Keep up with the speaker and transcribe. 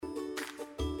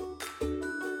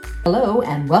Hello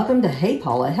and welcome to Hey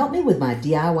Paula, Help Me With My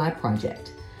DIY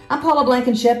Project. I'm Paula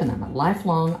Blankenship and I'm a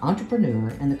lifelong entrepreneur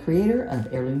and the creator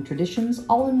of Heirloom Traditions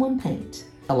All-in-One Paint.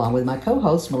 Along with my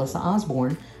co-host Melissa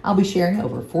Osborne, I'll be sharing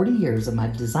over 40 years of my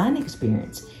design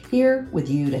experience here with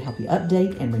you to help you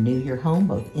update and renew your home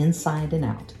both inside and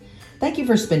out. Thank you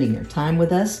for spending your time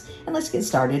with us, and let's get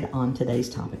started on today's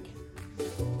topic.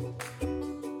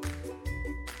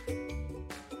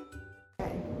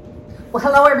 Well,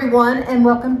 hello everyone, and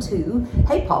welcome to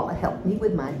Hey Paula, Help Me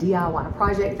With My DIY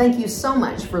Project. Thank you so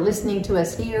much for listening to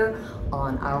us here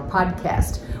on our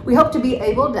podcast. We hope to be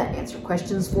able to answer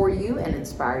questions for you and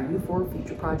inspire you for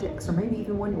future projects or maybe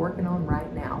even one you're working on right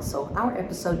now. So our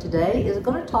episode today is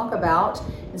going to talk about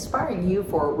inspiring you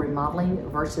for remodeling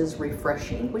versus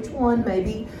refreshing. Which one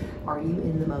maybe are you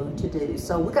in the mode to do?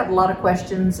 So we've got a lot of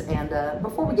questions, and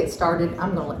before we get started,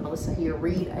 I'm going to let Melissa here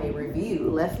read a review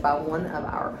left by one of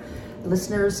our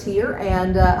listeners here,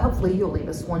 and hopefully you'll leave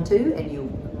us one too, and you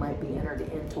might be entered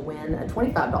in to win a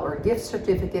 $25 gift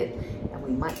certificate, and we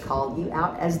might call you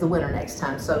out as the winner next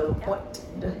time. So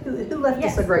who left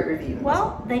us a great review?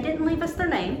 Well, they didn't leave us their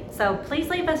name, so please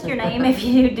leave us your name if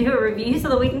you do a review so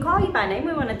that we can call you by name.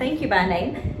 We want to thank you by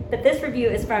name. But this review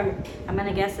is from, I'm going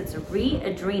to guess it's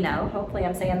Adreno. Hopefully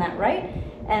I'm saying that right.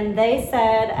 And they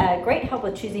said, great help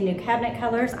with choosing new cabinet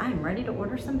colors. I'm ready to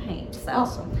order some paint. So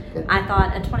awesome. Good. I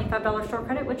thought a $25 store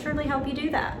credit would surely help you do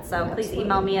that. So please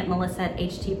email me at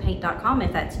melissa@htpaint.com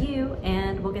if that's you,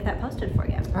 and we'll get that posted for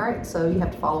you. All right, so you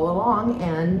have to follow along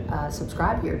and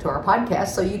subscribe here to our podcast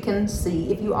so you can see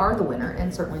if you are the winner,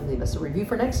 and certainly leave us a review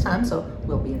for next time. So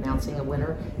we'll be announcing a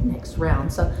winner next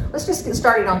round. So let's just get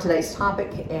started on today's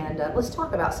topic, and let's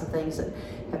talk about some things that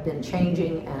have been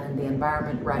changing, and the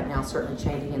environment right now certainly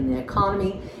changing in the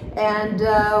economy. And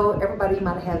everybody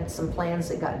might have had some plans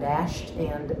that got dashed,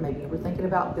 and maybe you were thinking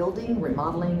about building,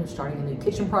 remodeling, or starting a new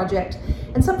kitchen project.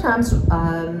 And sometimes,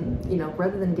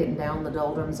 rather than getting down the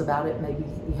doldrums about it, maybe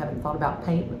you haven't thought about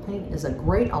paint, but paint is a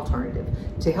great alternative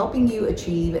to helping you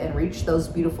achieve and reach those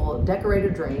beautiful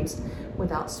decorated dreams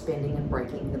without spending and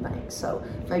breaking the bank. So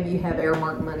maybe you have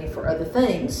earmarked money for other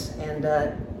things, and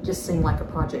just seemed like a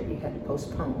project you had to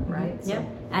postpone, right? Yep.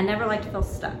 I never like to feel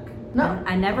stuck. No.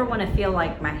 I never want to feel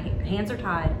like my hands are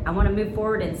tied. I want to move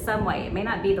forward in some way. It may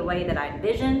not be the way that I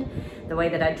envisioned, the way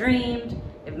that I dreamed.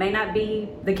 It may not be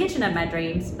the kitchen of my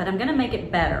dreams, but I'm going to make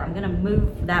it better. I'm going to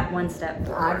move that one step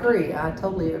forward. I agree. I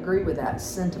totally agree with that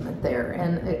sentiment there.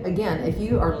 And again, if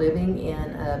you are living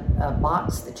in a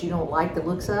box that you don't like the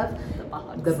looks of,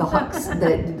 the box that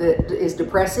is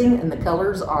depressing and the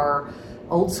colors are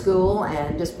old school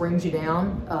and just brings you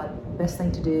down, best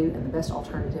thing to do and the best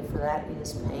alternative for that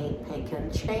is paint. Paint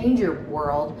can change your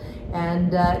world,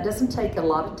 and it doesn't take a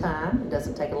lot of time, it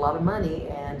doesn't take a lot of money,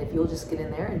 and if you'll just get in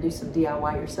there and do some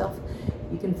DIY yourself,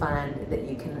 you can find that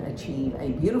you can achieve a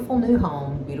beautiful new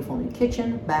home, beautiful new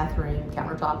kitchen, bathroom,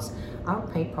 countertops. Our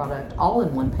paint product,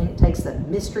 All-in-One Paint, takes the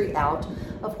mystery out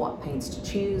of what paints to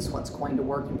choose, what's going to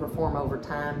work and perform over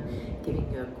time, giving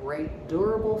you a great,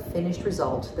 durable, finished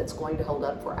result that's going to hold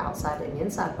up for outside and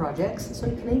inside projects, so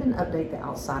you can even update the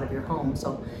outside of your home.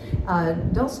 So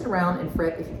don't sit around and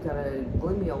fret if you've got a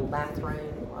gloomy old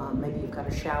bathroom. Maybe you've got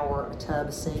a shower, a tub,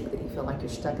 a sink that you feel like you're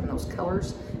stuck in those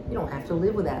colors. You don't have to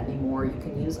live with that anymore. You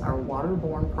can use our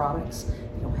waterborne products.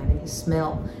 You don't have any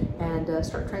smell, and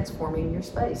start transforming your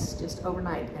space just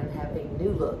overnight and have a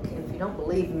new look. And if you don't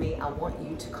believe me, I want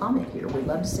you to comment here. We'd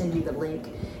love to send you the link.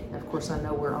 And of course, I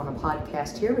know we're on a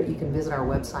podcast here, but you can visit our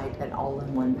website at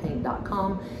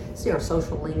allinOnePaint.com, see our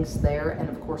social links there, and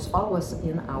of course, follow us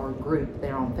in our group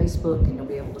there on Facebook, and you'll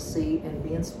be able to see and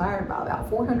be inspired by about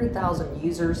 400,000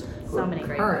 users who are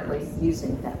currently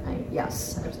using that paint.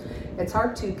 Yes. It's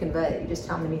hard to convey just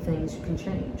how many things you can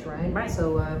change, right? Right.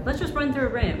 So let's just run through a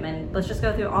room and let's just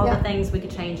go through all the things we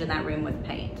could change in that room with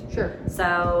paint. Sure.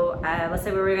 So let's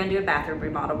say we were going to do a bathroom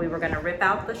remodel. We were going to rip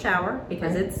out the shower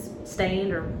because it's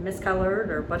stained or miscolored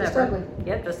or whatever. Just ugly.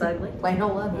 Yep, just ugly. Plain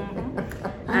old ugly.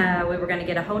 We were going to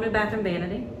get a whole new bathroom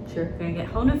vanity. Sure. We're going to get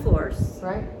whole new floors.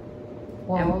 Right.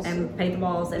 Walls. And paint the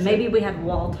walls, and maybe we have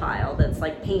wall tile that's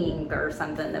like pink or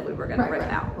something that we were going to rip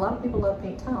out. A lot of people love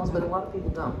pink tiles, but a lot of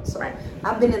people don't. So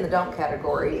I've been in the don't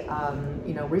category.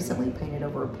 Recently painted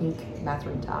over pink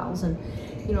bathroom tiles, and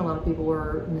a lot of people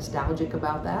were nostalgic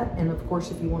about that. And of course,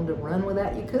 if you wanted to run with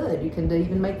that, you could. You can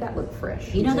even make that look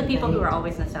fresh. You know the people who are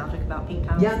always nostalgic about pink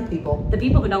tiles? Young people. The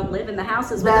people who don't live in the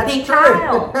houses with the pink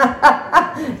tile.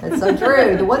 That's so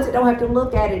true. The ones that don't have to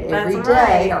look at it every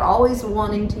day are always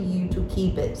wanting to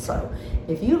keep it. So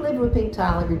if you lived with pink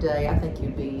tile every day, I think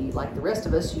you'd be like the rest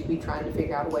of us. You'd be trying to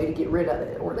figure out a way to get rid of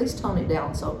it, or at least tone it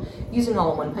down. So using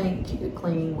all-in-one paint, keep it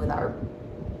clean with our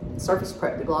Surface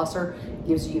Prep Deglosser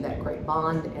gives you that great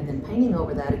bond, and then painting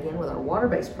over that again with our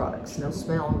water-based products, no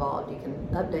smell involved. You can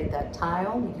update that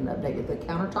tile, you can update the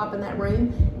countertop in that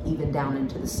room, even down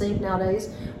into the sink nowadays.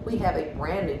 We have a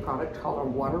brand new product called our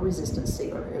water resistant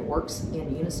sealer. It works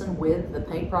in unison with the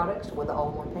paint products, with the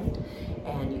all-in-one paint,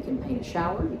 and you can paint a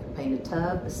shower, you can paint a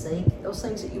tub, a sink, those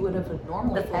things that you would have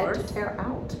normally had to tear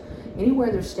out.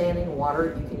 Anywhere there's standing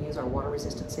water, you can use our water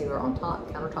resistant sealer on top,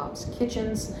 countertops,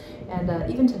 kitchens, and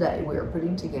even today we are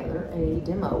putting together a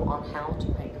demo on how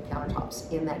to paint your countertops.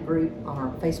 In that group on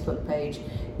our Facebook page,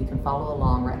 you can follow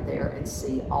along right there and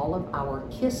see all of our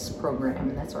KISS program,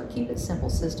 and that's our Keep It Simple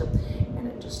system, and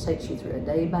it just takes you through a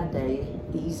day-by-day,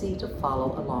 easy to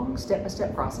follow along,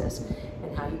 step-by-step process,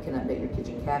 and how you can update your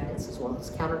kitchen cabinets as well as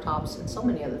countertops and so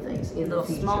many other things in the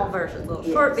future. Small versions, little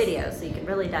short videos, so you can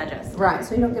really digest. Right,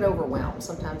 so you don't get overwhelmed.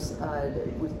 Sometimes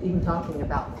even talking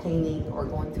about painting or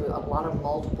going through a lot of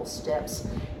multiple steps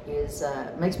is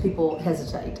makes people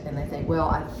hesitate, and they think, well,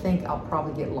 I think I'll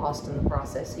probably get lost in the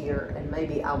process here, and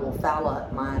maybe I will foul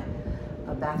up my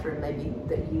bathroom maybe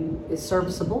that is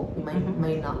serviceable. You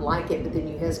may not like it, but then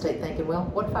you hesitate thinking, well,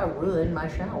 what if I ruin my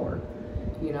shower?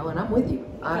 You know, and I'm with you.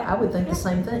 I would think the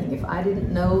same thing. If I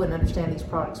didn't know and understand these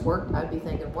products work, I'd be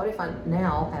thinking, what if I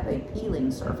now have a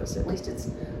peeling surface? At least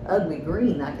it's ugly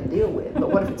green I can deal with, but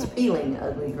what if it's peeling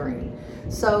ugly green?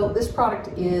 So this product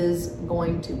is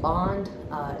going to bond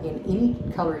in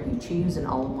any color you choose in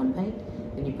all-in-one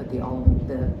paint. Then you put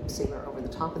the sealer over the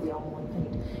top of the all-in-one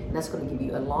paint, and that's going to give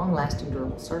you a long-lasting,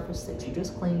 durable surface that you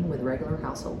just clean with regular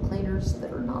household cleaners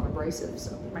that are non-abrasive.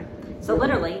 So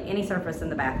literally any surface in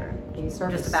the bathroom, any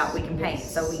surface, just about, we can paint.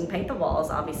 So we can paint the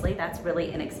walls. Obviously, that's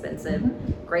really inexpensive.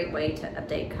 Great way to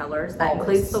update colors. That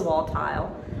includes the wall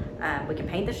tile. We can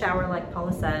paint the shower, like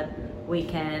Paula said. We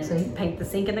can paint the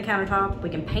sink and the countertop. We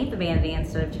can paint the vanity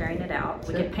instead of tearing it out.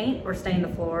 We can paint or stain the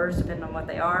floors, depending on what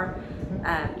they are.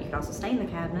 You can also stain the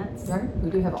cabinets. Right. We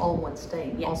do have all-in-one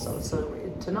stain also. So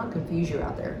to not confuse you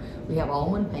out there, we have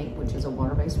all-in-one paint, which is a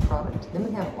water-based product. Then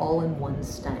we have all-in-one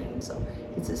stain. So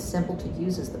it's as simple to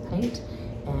use as the paint,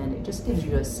 and it just gives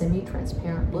you a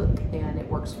semi-transparent look, and it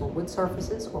works for wood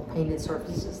surfaces or painted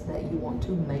surfaces that you want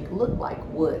to make look like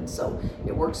wood. So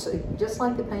it works just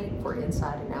like the paint for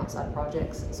inside and outside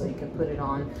projects. So you can put it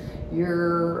on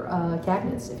your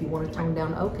cabinets if you want to tone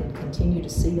down oak and continue to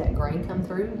see that grain come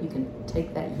through. You can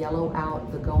take that yellow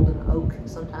out, the golden oak,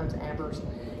 sometimes ambers,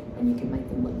 and you can make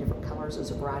them look different colors. There's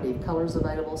a variety of colors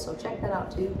available, so check that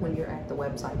out too when you're at the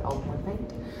website All-in-One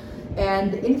Paint.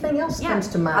 And anything else comes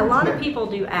to mind? A lot of people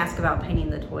do ask about painting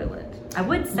the toilet. I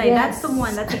would say that's the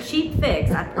one, that's a cheap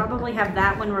fix. I'd probably have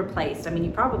that one replaced. I mean,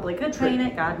 you probably could paint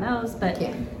it, God knows, but for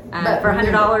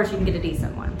 $100 you can get a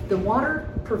decent one. The water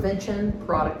prevention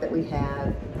product that we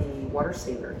have, the water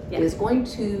sealer, is going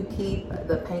to keep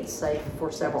the paint safe for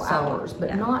several hours,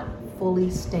 but not fully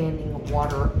standing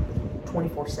water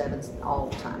 24/7 all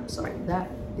the time. So that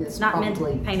is not meant to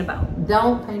paint a boat.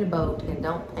 Don't paint a boat, and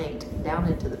don't paint down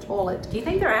into the toilet. Do you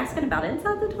think they're asking about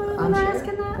inside the toilet when I'm they're sure.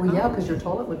 asking that? Well, yeah, because your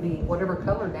toilet would be whatever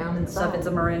color down inside. So if it's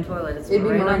a maroon toilet, it'd be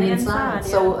maroon on the inside.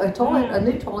 So a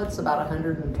new toilet's about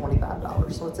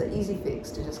 $125. So it's an easy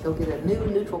fix to just go get a new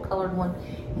neutral colored one,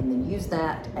 and then use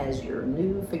that as your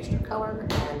new fixture color,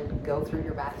 and go through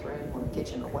your bathroom or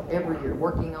kitchen or whatever you're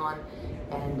working on,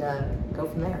 and go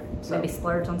from there. So maybe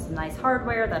splurge on some nice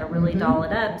hardware that'll really doll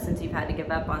it up, since you've had to give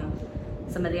up on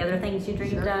some of the other things you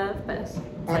dreamed of. But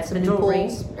add some new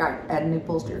pulls. Add new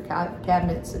pulls to your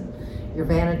cabinets and your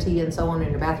vanity and so on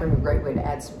in your bathroom. A great way to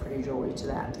add some pretty jewelry to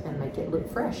that and make it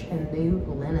look fresh. And new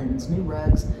linens, new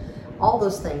rugs, all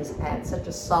those things add such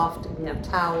a soft,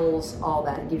 towels, all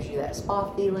that gives you that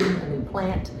spa feeling. A new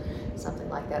plant, something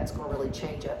like that's going to really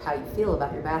change up how you feel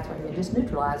about your bathroom, and just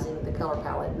neutralizing the color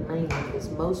palette mainly, because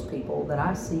most people that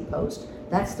I see post,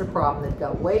 that's their problem. They've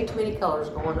got way too many colors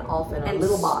going off in a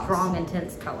little box. Strong,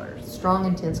 intense colors. Strong,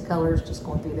 intense colors just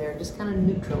going through there, just kind of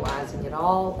neutralizing it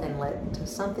all, and let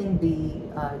something be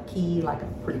key, like a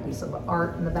pretty piece of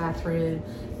art in the bathroom,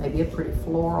 maybe a pretty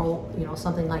floral,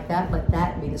 something like that. Let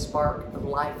that be the spark of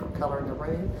life or color in the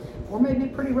room. Or maybe a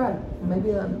pretty rug,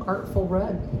 maybe an artful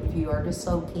rug if you are just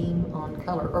so keen on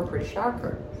color, or a pretty shower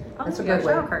curtain. That's a great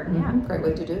shower curtain, great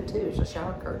way to do it too, is a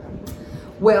shower curtain.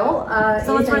 Well,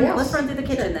 so let's run through the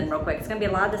kitchen then real quick. It's going to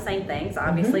be a lot of the same things.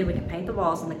 Obviously, we can paint the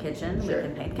walls in the kitchen. We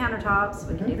can paint the countertops.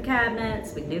 We can do the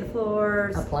cabinets. We can do the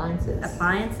floors.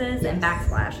 Appliances, and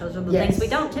backsplash. Those are the things we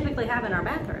don't typically have in our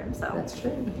bathroom. So that's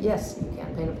true. Yes, you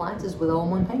can paint appliances with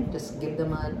all-in-one paint. Just give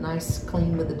them a nice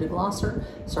clean with the deglosser,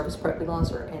 Surface Prep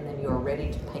Deglosser, and then you are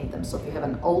ready to paint them. So if you have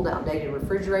an old, outdated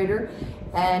refrigerator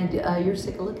and you're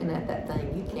sick of looking at that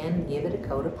thing, you can give it a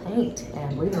coat of paint.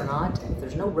 And believe it or not, if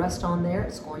there's no rust on there,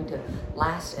 it's going to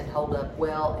last and hold up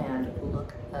well and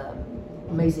look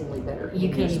amazingly better. You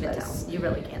can't even tell. You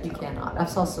really can't tell. You cannot. I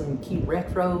saw some cute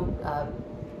retro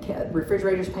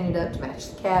refrigerators painted up to match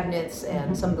the cabinets,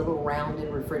 and some of the little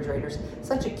rounded refrigerators.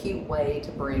 Such a cute way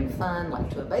to bring fun, like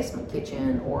to a basement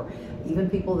kitchen, or even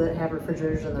people that have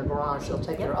refrigerators in their garage. They'll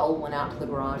take their old one out to the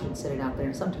garage and sit it out there,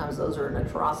 and sometimes those are an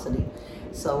atrocity.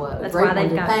 So that's great why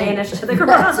they've got paint. banished to the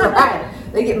garage. That's right.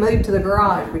 They get moved to the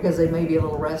garage because they may be a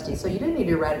little rusty. So you do need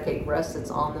to eradicate rust that's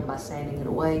on them by sanding it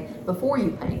away before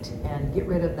you paint, and get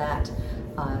rid of that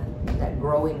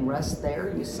growing rust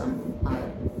there. Use some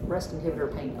rust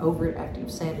inhibitor paint over it after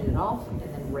you've sanded it off, and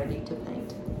then ready to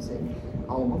paint. See,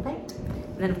 all in one paint.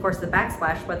 And then of course the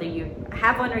backsplash, whether you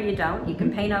have one or you don't, you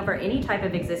can paint over any type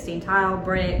of existing tile,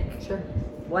 brick,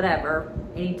 whatever,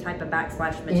 any type of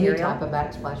backsplash material. Any type of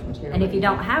backsplash material. And if you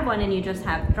don't have one and you just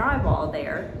have drywall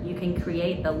there, you can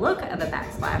create the look of a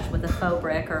backsplash with a faux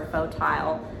brick or a faux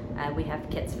tile. We have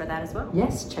kits for that as well.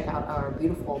 Yes, check out our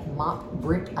beautiful mop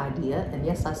brick idea. And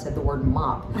yes, I said the word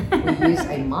mop. We use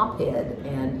a mop head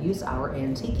and use our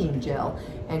antiquing gel,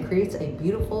 and creates a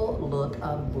beautiful look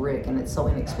of brick. And it's so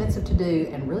inexpensive to do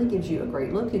and really gives you a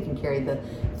great look. You can carry the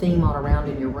theme on around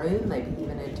in your room, maybe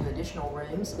even into additional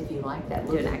rooms if you like that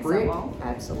look of brick. Wall.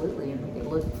 Absolutely, and make it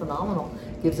look phenomenal.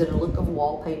 Gives it a look of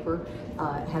wallpaper.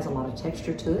 It has a lot of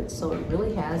texture to it, so it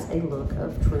really has a look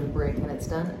of true brick, and it's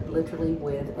done literally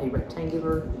with a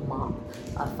rectangular mop,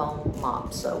 a foam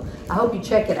mop. So I hope you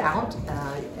check it out,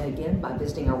 again, by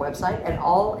visiting our website at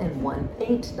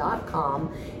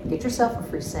allinonepaint.com. Get yourself a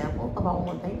free sample of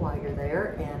All-in-One Paint while you're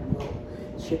there, and we'll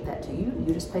ship that to you.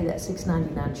 You just pay that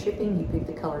 $6.99 shipping. You pick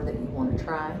the color that you want to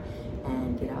try,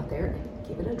 and get out there and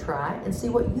give it a try and see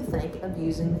what you think of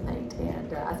using the paint.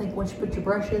 And I think once you put your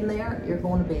brush in there, you're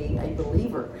going to be a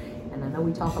believer. And I know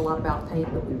we talk a lot about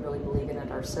paint, but we really believe in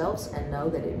it ourselves and know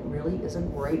that it really is a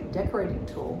great decorating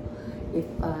tool if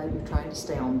you're trying to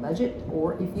stay on budget,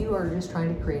 or if you are just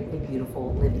trying to create a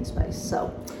beautiful living space.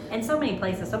 And so many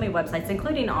places, so many websites,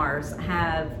 including ours,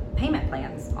 have payment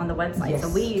plans on the website. Yes. So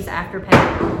we use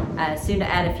Afterpay, soon to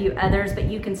add a few others, but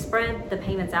you can spread the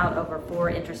payments out over 4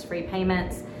 interest-free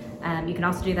payments. You can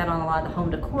also do that on a lot of the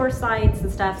home decor sites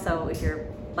and stuff. So if you're,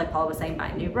 like Paula was saying,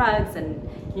 buying new rugs and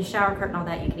your shower curtain, all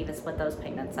that, you can even split those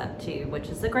payments up too, which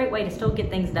is a great way to still get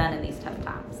things done in these tough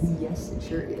times. Yes, it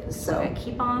sure is. So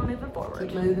keep on moving forward.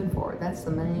 Keep moving forward. That's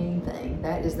the main thing.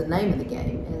 That is the name of the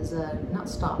game, is not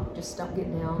stop. Just don't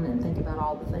get down and think about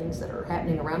all the things that are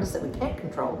happening around us that we can't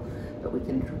control, but we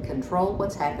can control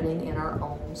what's happening in our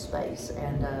own space.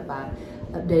 And by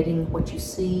updating what you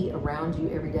see around you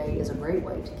every day is a great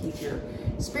way to keep your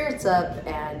spirits up,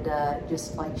 and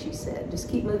just like she said, just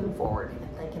keep moving forward and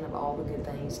thinking of all the good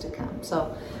things to come.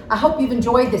 So I hope you've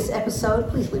enjoyed this episode.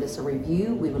 Please leave us a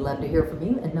review. We would love to hear from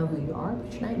you and know who you are.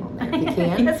 Put your name on there if you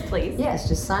can. Yes, please. Yes,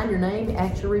 just sign your name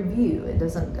at your review. It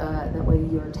doesn't, that way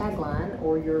your tagline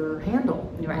or your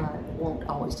handle won't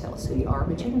always tell us who you are,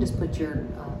 but you can just put your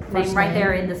first name right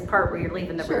there in this part where you're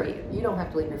leaving the Sure. review. You don't have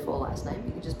to leave your full last name.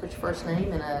 You can just put your first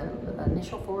name and an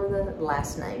initial for the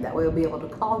last name. That way we'll be able to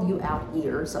call you out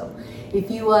here. So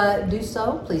if you do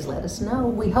so, please let us know.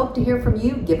 We hope to hear from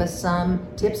you. Give us some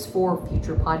tips for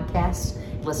future podcasts.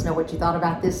 Let us know what you thought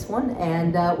about this one,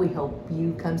 and we hope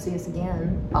you come see us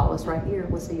again. Follow us right here.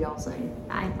 We'll see y'all soon.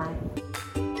 Bye. Bye.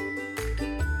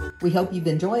 We hope you've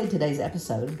enjoyed today's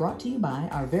episode, brought to you by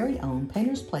our very own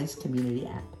Painter's Place community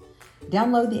app.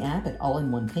 Download the app at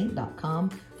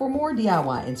allinonepaint.com for more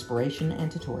DIY inspiration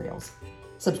and tutorials.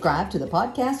 Subscribe to the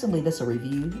podcast and leave us a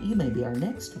review. You may be our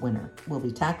next winner. We'll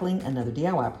be tackling another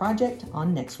DIY project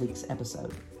on next week's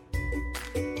episode.